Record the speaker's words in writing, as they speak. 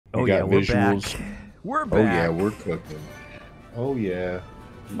You Oh yeah, got we're visuals. back. We're Oh yeah, back. we're cooking. Oh yeah,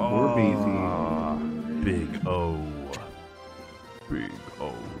 we're Oh, beefy. big O. Big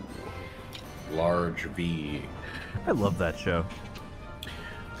O. Large V. I love that show.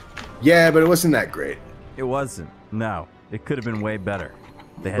 Yeah, but it wasn't that great. It wasn't. No, it could have been way better.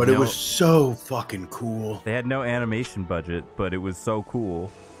 They had But it was so fucking cool. They had no animation budget, but it was so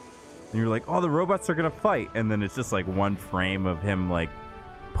cool. And you're like, oh, the robots are gonna fight, and then it's just like one frame of him like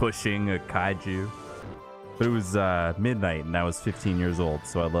pushing a kaiju. But it was midnight, and I was 15 years old,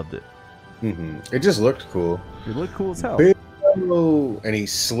 so I loved it. It just looked cool. It looked cool as hell. Big O. And he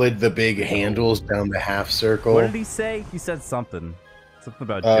slid the big handles down the half circle. What did he say? He said something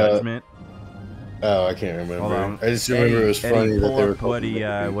about judgment. Oh, I can't remember. Hold on. I just remember it was funny that they were.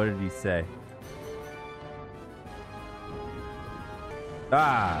 What did he say?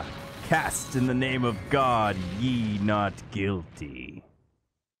 Ah, cast in the name of God, ye not guilty.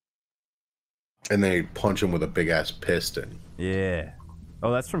 And they punch him with a big ass piston. Yeah.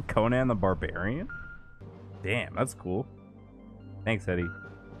 Oh, that's from Conan the Barbarian? Damn, that's cool. Thanks, Eddie.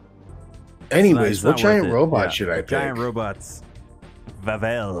 Anyways, what giant robot should I pick? Giant robots.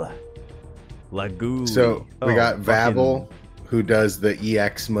 Vavel. Lagoon. So we got Vavel, who does the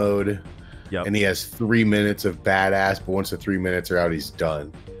EX mode. Yep. And he has 3 minutes of badass, but once the 3 minutes are out, he's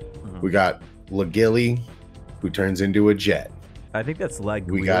done. We got Lagilly, who turns into a jet. I think that's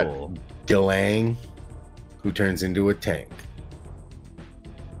Lagoon. We got Gilang, who turns into a tank.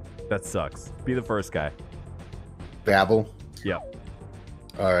 That sucks. Be the first guy. Babel? Yep.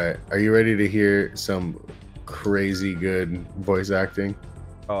 All right. Are you ready to hear some crazy good voice acting?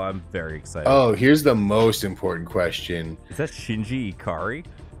 Oh, I'm very excited. Oh, here's the most important question. Is that Shinji Ikari?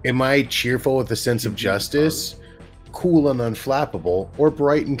 Am I cheerful with a sense of justice, cool and unflappable, or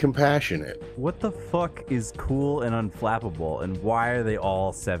bright and compassionate? What the fuck is cool and unflappable, and why are they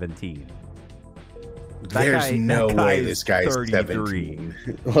all 17? There's no way this guy's 17.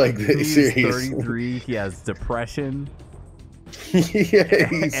 Like, seriously. 33. He has depression. Yeah,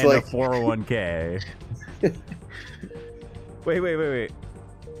 he's and like a 401k. Wait.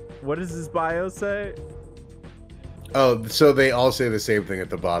 What does his bio say? Oh, so they all say the same thing at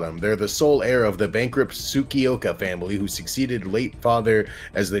the bottom. They're the sole heir of the bankrupt Tsukioka family who succeeded late father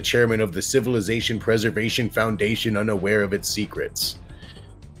as the chairman of the Civilization Preservation Foundation, unaware of its secrets.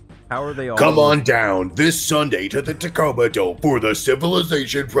 How are they all? Come on down this Sunday to the Tacoma Dome for the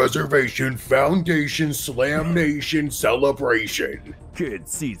Civilization Preservation Foundation Slam Nation celebration. Kid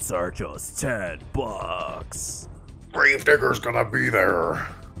seats are just $10. Gravedigger's gonna be there.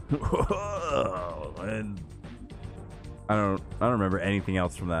 And I don't remember anything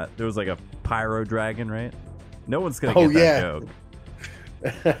else from that. There was like a pyro dragon, right? No one's gonna get that joke.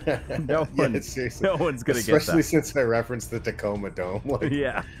 No one's gonna get that. Especially since I referenced the Tacoma Dome. Like,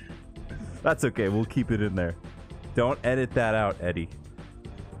 yeah. That's okay. We'll keep it in there. Don't edit that out, Eddie.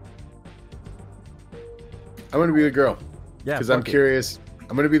 I'm gonna be the girl. Yeah. Because I'm curious.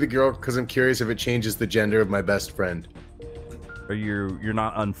 I'm gonna be the girl because I'm curious if it changes the gender of my best friend. Are you're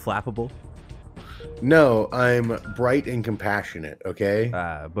not unflappable? No, I'm bright and compassionate. Okay.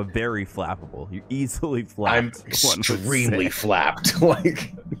 But very flappable. You're easily flapped. I'm extremely flapped.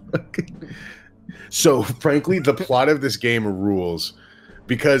 Like. So, frankly, the plot of this game rules.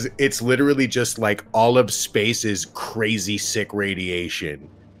 Because it's literally just like all of space is crazy sick radiation.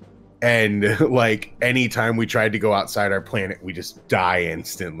 And like anytime we tried to go outside our planet, we just die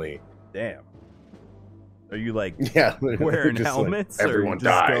instantly. Damn. Are you like wearing helmets like, everyone or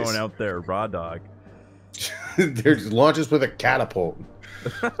just dies. Going out there raw dog? They're launches with a catapult.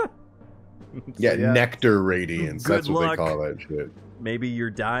 Yeah, nectar radiance. That's what they call that shit. Maybe you're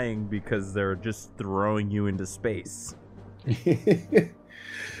dying because they're just throwing you into space.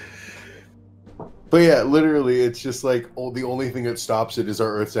 But yeah, literally, it's just like the only thing that stops it is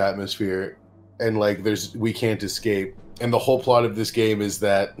our Earth's atmosphere, and like we can't escape. And the whole plot of this game is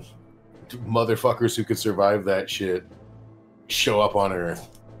that motherfuckers who could survive that shit show up on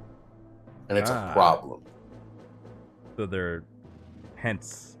Earth, and it's a problem. So they're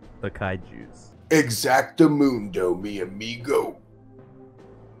hence the kaijus. Exactamundo, mi amigo.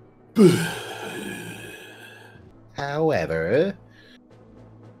 However.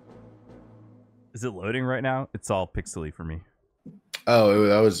 Is it loading right now? It's all pixely for me. Oh,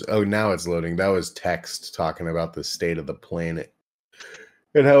 now it's loading. That was text talking about the state of the planet.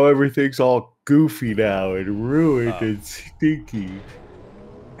 And how everything's all goofy now and ruined and stinky.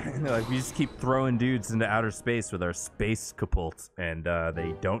 Like we just keep throwing dudes into outer space with our space catapults, and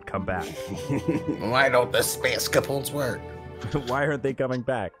they don't come back. Why don't the space catapults work? Why aren't they coming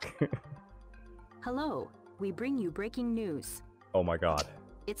back? Hello, we bring you breaking news. Oh my god.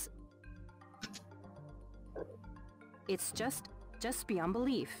 It's just beyond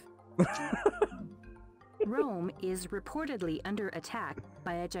belief. Rome is reportedly under attack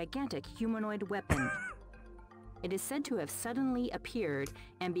by a gigantic humanoid weapon. It is said to have suddenly appeared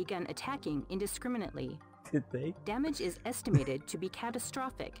and begun attacking indiscriminately. Did they? Damage is estimated to be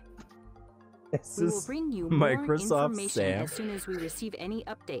catastrophic. Is We will this bring you Microsoft more information Sam? as soon as we receive any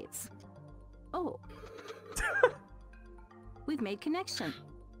updates. Oh. We've made connection.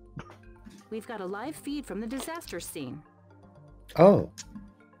 We've got a live feed from the disaster scene. Oh.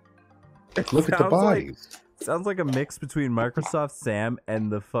 Look at the Sounds like- bodies. Sounds like a mix between Microsoft Sam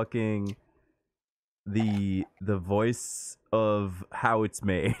and the fucking the voice of How It's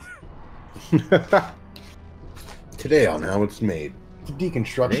Made. Today on How It's Made. The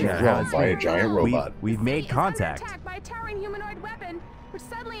deconstruction Yeah, of How Rome It's by a Made. giant robot. We've made contact. Attacked by a towering humanoid weapon, which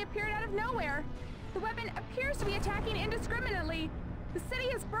suddenly appeared out of nowhere. The weapon appears to be attacking indiscriminately. The city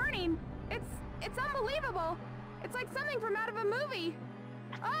is burning. It's unbelievable. It's like something from out of a movie.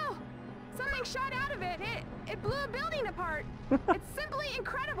 Oh, something shot out of it. It blew a building apart. It's simply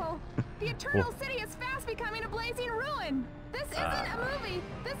incredible. The eternal city is fast becoming a blazing ruin. This isn't a movie.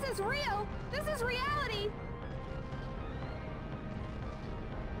 This is real. This is reality.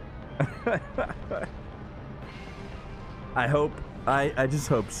 I just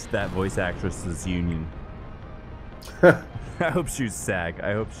hope that voice actress is union. I hope she was SAG.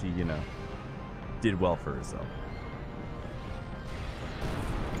 I hope she, did well for herself.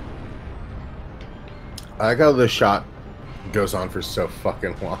 I like how the shot goes on for so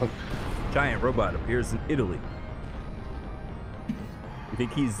fucking long. Giant robot appears in Italy. You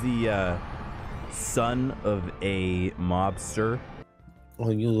think he's the son of a mobster?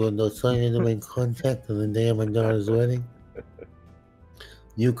 Are you the sign of my contact on the day of my daughter's wedding?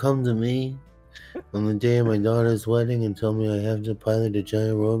 You come to me on the day of my daughter's wedding and tell me I have to pilot a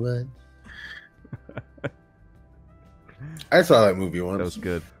giant robot? I saw that movie once. That was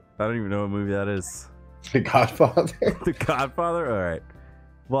good. I don't even know what movie that is. The Godfather. The Godfather? Alright.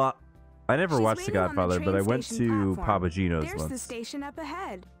 Well, I never She's watched The waiting on the Godfather, but I train went station to platform. Papagino's There's the once. station up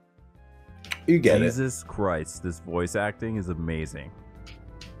ahead. You get Jesus Christ, this voice acting is amazing.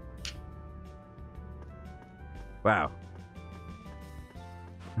 Wow.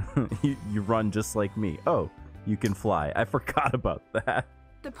 you run just like me. Oh, you can fly. I forgot about that.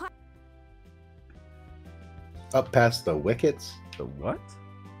 The pla- it. Up past the wickets. The what?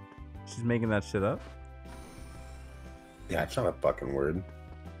 She's making that shit up? Yeah, it's not a fucking word.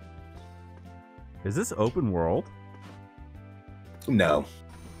 Is this open world? No.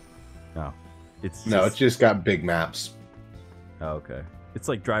 No. It's It's just got big maps. Oh, okay. It's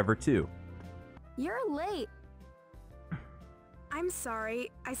like Driver 2. You're late. I'm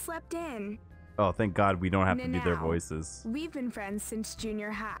sorry, I slept in. Oh, thank God we don't have to do their Now. voices. We've been friends since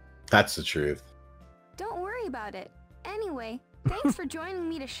junior high. That's the truth. Don't worry about it. Anyway, thanks for joining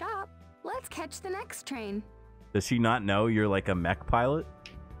me to shop. Let's catch the next train. Does she not know you're like a mech pilot?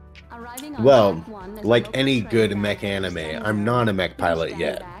 Arriving on Well, track 1 is like local any train good back mech to anime, Stand I'm Back. not a mech pilot Stand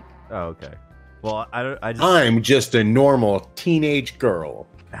yet. Back. Oh, okay. Well, I just. I'm just a normal teenage girl.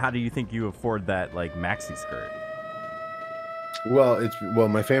 How do you think you afford that like maxi skirt? Well,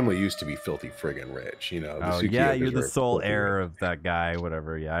 my family used to be filthy friggin' rich, The Oh yeah, Tsukiokas you're the were sole filthy heir rich. of that guy,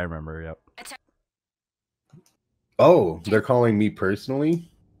 whatever. Yeah, I remember. Yep. Oh, they're calling me personally?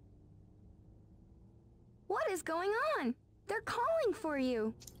 What is going on? They're calling for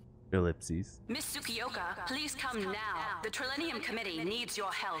you. Ellipses. Miss Tsukioka, please come now. The Trilenium Committee needs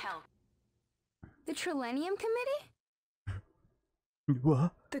your help. The Trilenium Committee?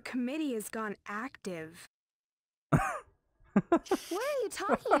 What? The committee has gone active. What are you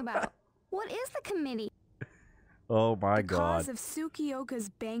talking about? What is the committee? Oh my The God. cause of Tsukioka's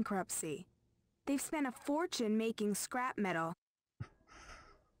bankruptcy. They've spent a fortune making scrap metal.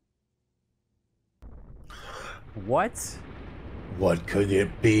 What? What could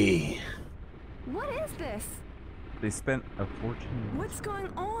it be? What is this? They spent a fortune. What's going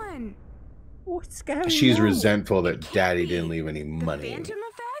on? What's going She's on? resentful that can't daddy be. didn't leave any The money. Phantom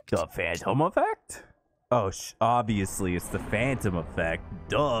Effect? The Phantom Effect? Oh, obviously it's the Phantom Effect.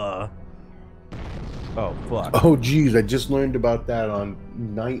 Duh. Oh fuck. Oh, geez, I just learned about that on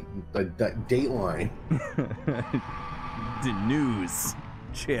Dateline. The news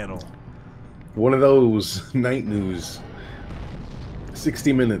channel. One of those night news.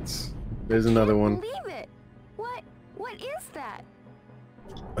 60 Minutes. There's another one. Believe it. What is that?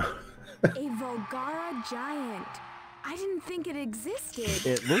 A Volgara giant. I didn't think it existed.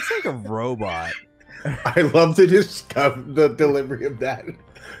 It looks like a robot. I love the delivery of that.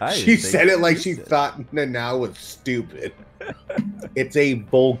 She said it like she thought Nanao was stupid. It's a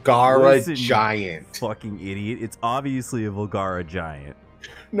Volgara giant. Fucking idiot. It's obviously a Volgara giant.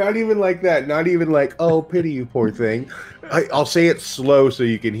 Not even like that. Not even like, oh, pity you, poor thing. I'll say it slow so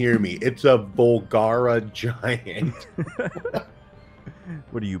you can hear me. It's a Volgara giant.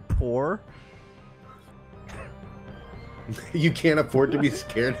 What are you, poor? You can't afford to be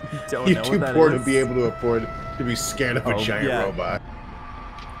scared. You're too poor to be able to afford to be scared of a giant robot.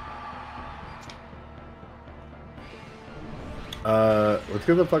 Let's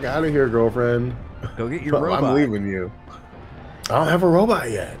get the fuck out of here, girlfriend. Go get your robot. I'm leaving you. I don't have a robot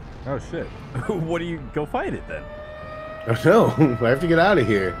yet. Oh shit. What do you go fight it then? Oh no, I have to get out of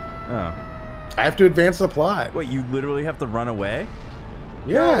here. Oh. I have to advance the plot. Wait, you literally have to run away?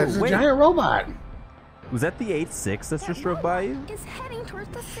 Yeah, it's a giant robot. Was that the 8-6 that just drove by you? Is heading towards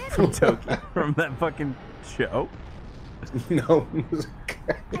the city. From Tokyo? From that fucking show? No.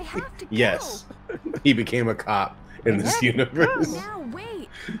 I have to go. Yes. He became a cop in this universe. Now wait.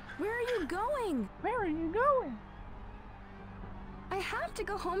 Where are you going? Where are you going? I have to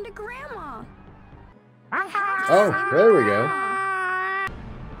go home to Grandma. Oh, there we go. I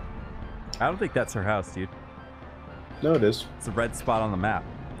don't think that's her house, dude. No, it is. It's a red spot on the map.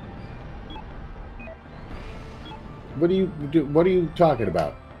 What are you talking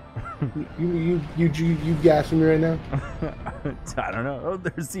about? you gassing me right now? I don't know. Oh,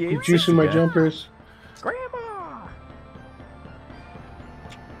 there's the 8-6. You juicing my jumpers? Grandma!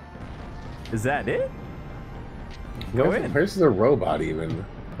 Is that it? Go in. Where's the robot even?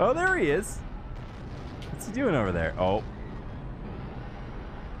 Oh, there he is. What's he doing over there? Oh.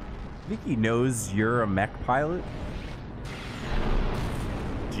 Think he knows you're a mech pilot?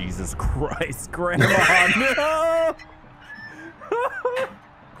 Jesus Christ, Grandma, no!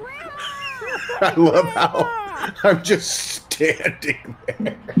 Grandma! I love how I'm just standing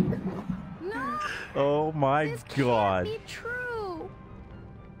there. No! Oh my This God. can't be true.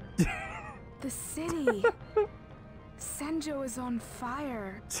 The city. Senjo is on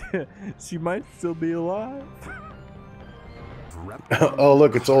fire. She might still be alive. Oh,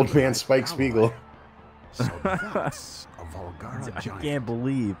 look, it's old man Spike Spiegel. So that's a Volgara I giant. can't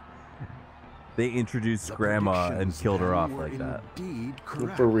believe they introduced The Grandma and predictions killed her then off were like that. indeed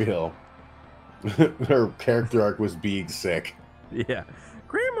correct. For real. Her character arc was being sick. Yeah.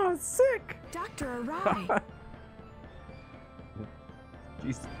 Grandma's sick! Dr. Arai.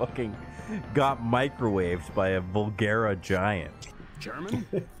 She's fucking got microwaved by a Volgara giant. German?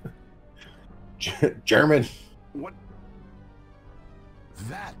 German. What?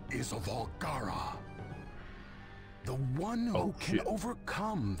 That is a Volgara. The one who can shit.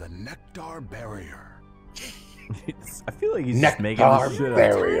 overcome the nectar barrier. I feel like he's just making Nectar this shit up.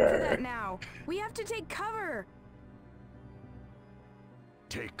 barrier. Time for that now. We have to take cover.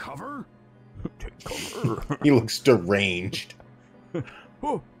 Take cover? He looks deranged.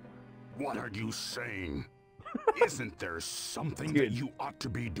 What are you saying? Isn't there something that you ought to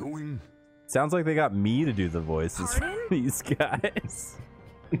be doing? Sounds like they got me to do the voices for Pardon? these guys.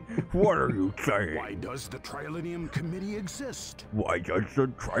 What are you saying? Why does the Trilinium Committee exist? Why does the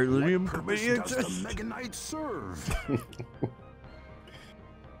Trilinium What purpose Committee does exist? the Mega Knight serve?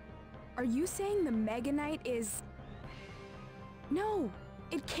 Are you saying the Mega Knight is... No,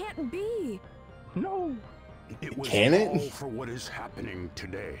 it can't be. No. It was Can it? all for what is happening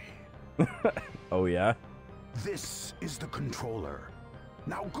today. Oh, yeah? This is the controller.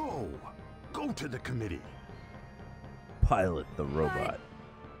 Now go. Go to the committee. Pilot the robot.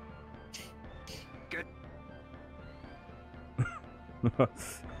 Get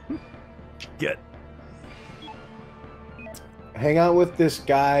Get. Hang out with this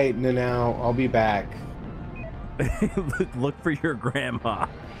guy, Nanao. I'll be back. Look for your grandma.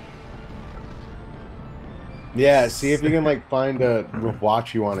 Yeah, see if you can like find a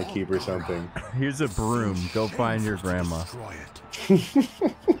watch you want to keep or something. Here's a broom. Go find your grandma. Destroy it.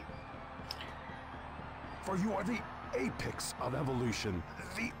 For you are the apex of evolution,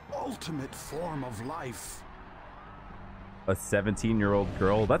 the ultimate form of life. A 17-year-old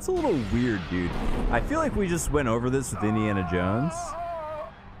girl? That's a little weird, dude. I feel like we just went over this with Indiana Jones.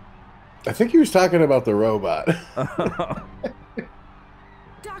 I think he was talking about the robot.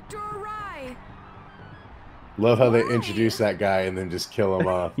 Dr. Arai. Love how they introduce that guy and then just kill him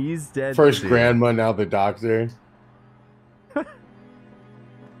off. He's dead. First too. grandma, now the doctor.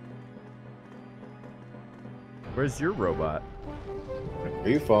 Where's your robot? Are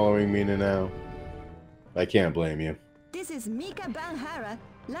you following me now? I can't blame you. This is Mika Banhara,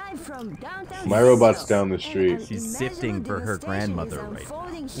 Live from downtown My robot's Seattle. down the street. An She's unimaginable sifting for her devastation grandmother is right now.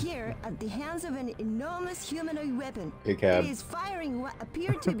 unfolding here at the hands of an enormous humanoid weapon. Hey, Cab. It is firing what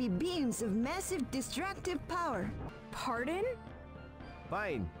appear to be beams of massive destructive power. Pardon?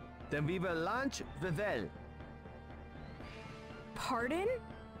 Fine. Then we will launch the well. Pardon?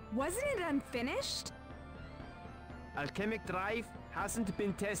 Wasn't it unfinished? Alchemic drive hasn't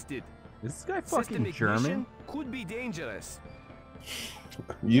been tested. Is this guy System fucking ignition German? could be dangerous.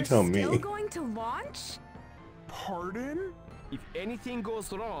 You tell You're me. still going to launch? Pardon? If anything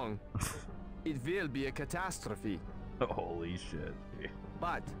goes wrong, it will be a catastrophe. Holy shit.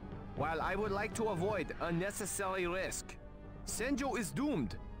 But while I would like to avoid unnecessary risk, Senjo is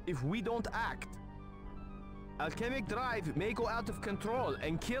doomed if we don't act. Alchemic drive may go out of control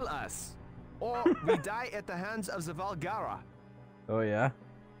and kill us, or we die at the hands of the Valgara. Oh yeah?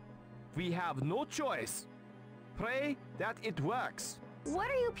 We have no choice. Pray that it works. What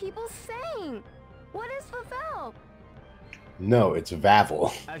are you people saying? What is Favel? No, it's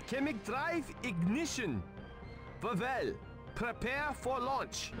Vavel. Alchemic drive ignition. Vavel, prepare for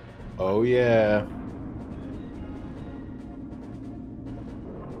launch. Oh yeah.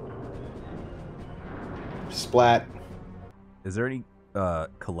 Splat. Is there any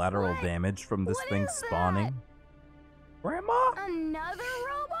collateral What? damage from this What thing is spawning? Grandma? Another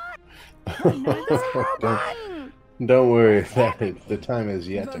robot? Don't worry, the time is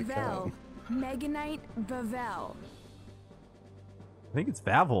yet to Vavel. come. Meganite Vavel. I think it's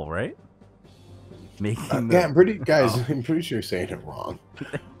Vavel, right? Making Yeah, I'm pretty guys. Oh. I'm pretty sure you're saying it wrong.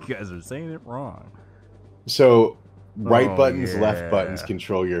 You guys are saying it wrong. So right Oh, buttons, left buttons yeah.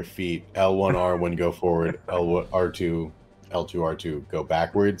 control your feet. L1 R1 go forward. L2 R2 go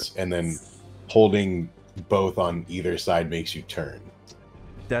backwards, and then holding both on either side makes you turn.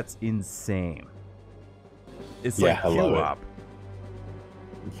 That's insane. It's Yeah, like I love it.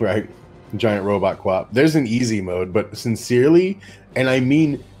 QWOP. Right? Giant robot quap. There's an easy mode, but sincerely, and I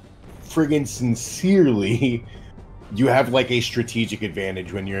mean friggin' sincerely, you have like a strategic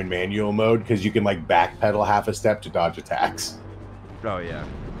advantage when you're in manual mode because you can like backpedal half a step to dodge attacks. Oh yeah.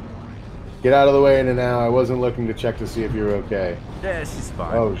 Get out of the way in and now. I wasn't looking to check to see if you're okay. Yeah, she's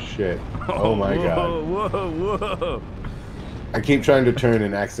fine. Oh shit. Oh my whoa, god. Whoa, whoa. I keep trying to turn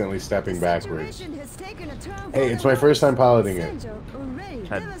and accidentally stepping backwards. Situation has taken a turn Hey, for it's the my first time worse. piloting it. Senjo, already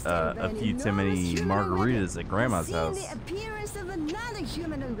Had devastated by a an few too enormous many humanoid margaritas weapon, at Grandma's has house. seen the appearance of another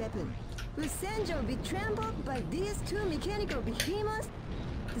humanoid weapon. Will Senjo be trampled by these two mechanical behemoths?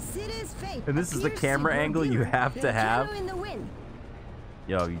 The city's fate And this is the appears camera angle you sealed. have to Their have? shadow in the wind.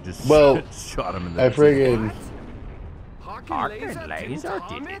 Yo, you just Well, shot him in the I friggin' Harken laser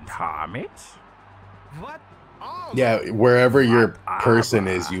didn't harm it? What? Oh, yeah, wherever your Ah, person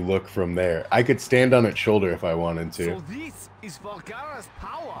is, you look from there. I could stand on its shoulder if I wanted to. so this is Valgara's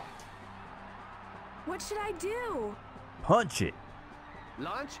power. What should I do? punch it.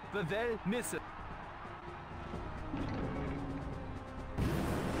 Launch Vavel missile.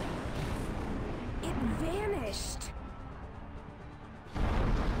 It vanished.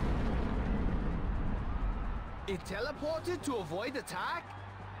 It teleported to avoid attack?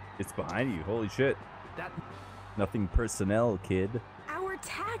 It's behind you. Holy shit. That Nothing personnel, kid. Our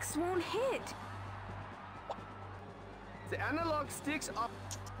attacks won't hit. the analog sticks up.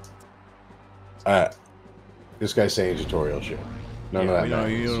 This guy's saying tutorial shit. None Yeah, of we that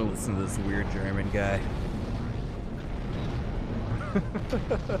don't, you matters. don't listen to this weird German guy.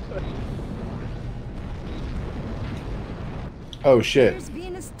 Oh shit. There's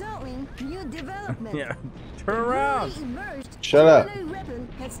been a startling new development. Yeah, turn around. Newly emerged Shut up. humanoid weapon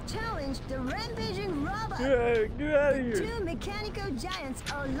has challenged the rampaging robot. Get out of The here. two mechanical giants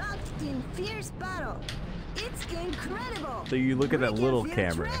are locked in fierce battle. It's incredible. So you look at that We little can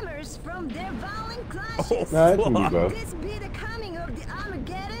feel camera. tremors from their violent Oh, clashes. No, it can be fuck. both. This be the coming of the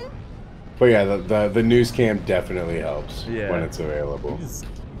Armageddon? But yeah, the news cam definitely helps Yeah. when it's available.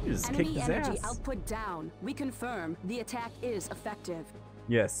 You just kicked Enemy his energy ass. output down. We confirm the attack is effective.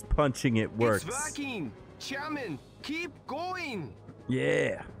 Yes, punching it works. It's working. Chairman, keep going.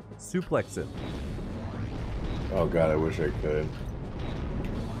 Yeah, suplex it. Oh god, I wish I could.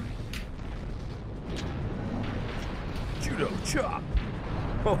 Judo chop.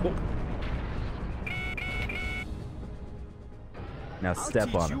 Oh. Now I'll step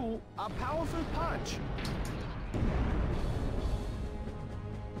teach on him. you a powerful punch.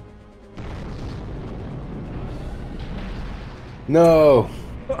 No.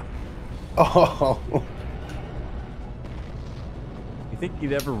 Oh. You think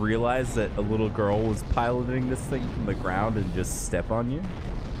you'd ever realize that a little girl was piloting this thing from the ground and just step on you?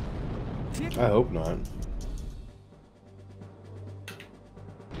 I hope not.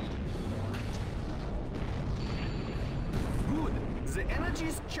 The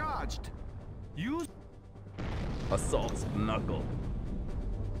energy's charged. Use Assault knuckle.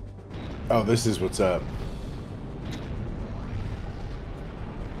 Oh, this is what's up.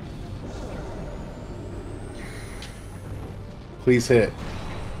 Please hit.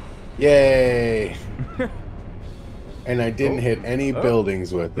 Yay! And I didn't hit any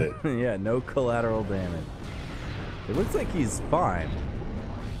buildings with it. Yeah, no collateral damage. It looks like he's fine.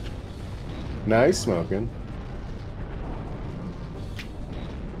 Nice smoking.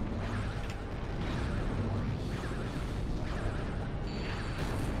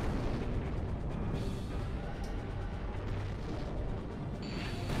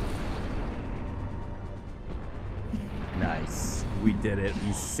 Nice. We did it.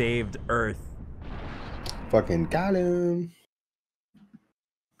 We saved Earth. Fucking got him.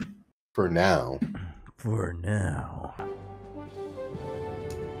 For now. For now.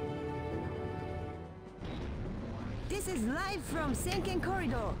 This is live from Sinking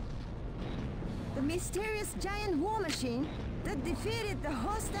Corridor. The mysterious giant war machine that defeated the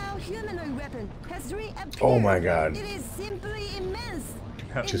hostile humanoid weapon has reappeared. Oh my god. It is simply immense.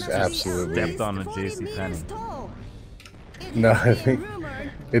 Just It must be absolutely. at Stepped on a least 40 JC meters Penney. tall. It No, is I being think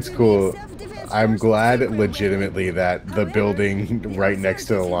rumored it's to be cool. a self-defense I'm force's glad secret legitimately weapon. that the However, building the right next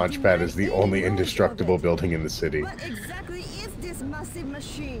to the authorities launch pad is the deny any only knowledge of indestructible it. building in the city. What exactly is this massive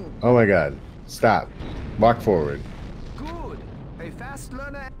machine? Oh my god. Stop. Walk forward. good. A fast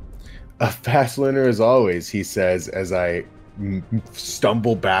learner. A fast learner as always, he says as I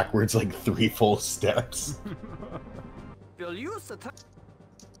stumble backwards like 3 full steps. Will use the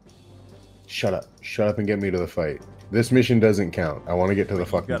Shut up. Shut up and get me to the fight. This mission doesn't count. I want to get to the You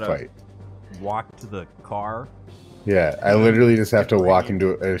fucking gotta fight. Walk to the car. Yeah, I literally just have to walk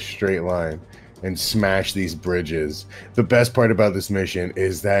into a straight line and smash these bridges. The best part about this mission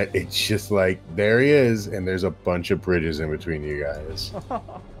is that it's just like, there he is, and there's a bunch of bridges in between you guys.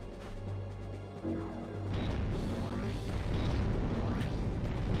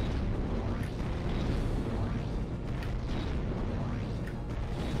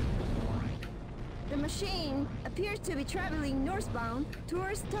 The machine appears to be traveling northbound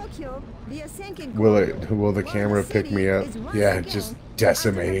towards Tokyo via Senken Will Corridor, the while camera pick city me up? is once Yeah, again just under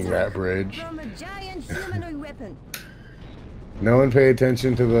decimating that attack bridge. from a giant humanoid weapon. No one pay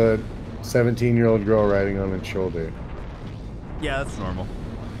attention to the 17-year-old girl riding on its shoulder. Yeah, that's normal.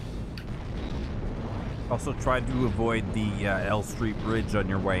 Also, tried to avoid the L Street Bridge on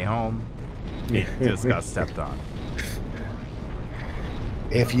your way home. It just got stepped on.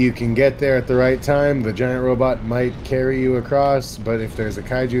 If you can get there at the right time, the giant robot might carry you across, but if there's a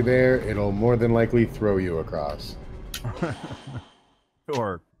kaiju there, it'll more than likely throw you across.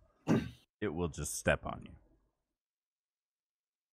 Or it will just step on you.